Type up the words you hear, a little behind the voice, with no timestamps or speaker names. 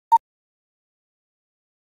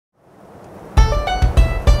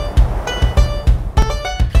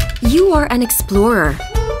You are an explorer,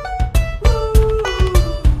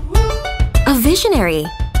 a visionary,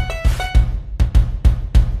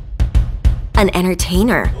 an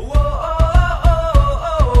entertainer,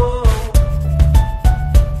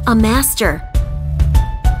 a master,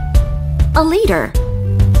 a leader.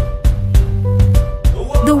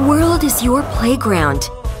 The world is your playground,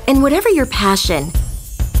 and whatever your passion,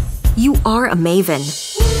 you are a Maven.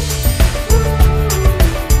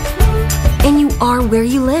 And you are where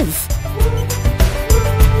you live.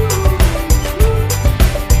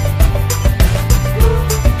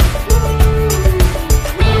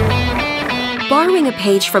 Borrowing a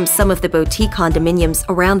page from some of the boutique condominiums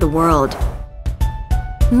around the world,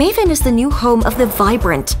 Maven is the new home of the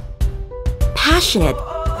vibrant, passionate,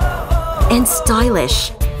 and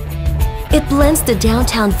stylish. It blends the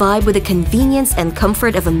downtown vibe with the convenience and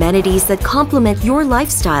comfort of amenities that complement your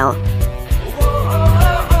lifestyle.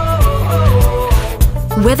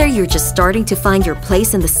 Whether you're just starting to find your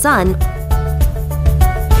place in the sun,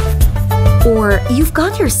 or you've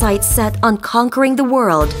got your sights set on conquering the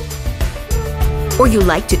world, or you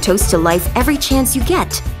like to toast to life every chance you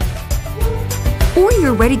get, or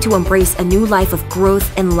you're ready to embrace a new life of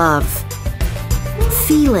growth and love.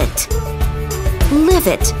 Feel it, live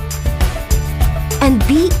it, and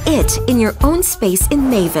be it in your own space in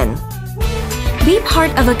Maven. Be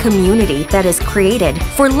part of a community that is created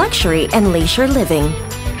for luxury and leisure living.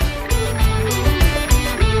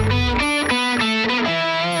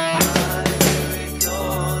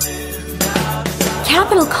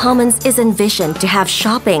 Capital Commons is envisioned to have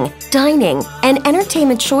shopping, dining, and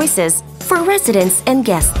entertainment choices for residents and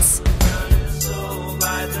guests.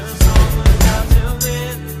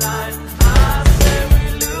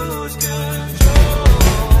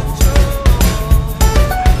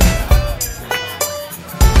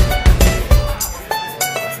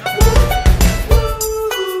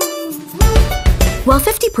 While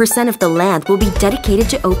 50% of the land will be dedicated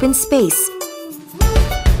to open space.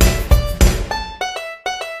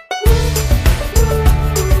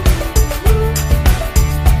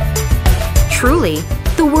 Truly,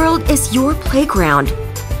 the world is your playground,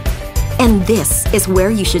 and this is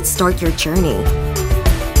where you should start your journey.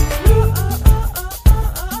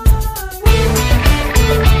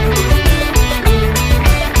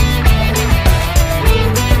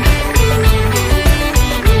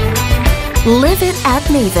 Live it at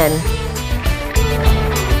Maven.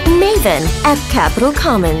 Maven at Capital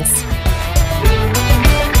Commons.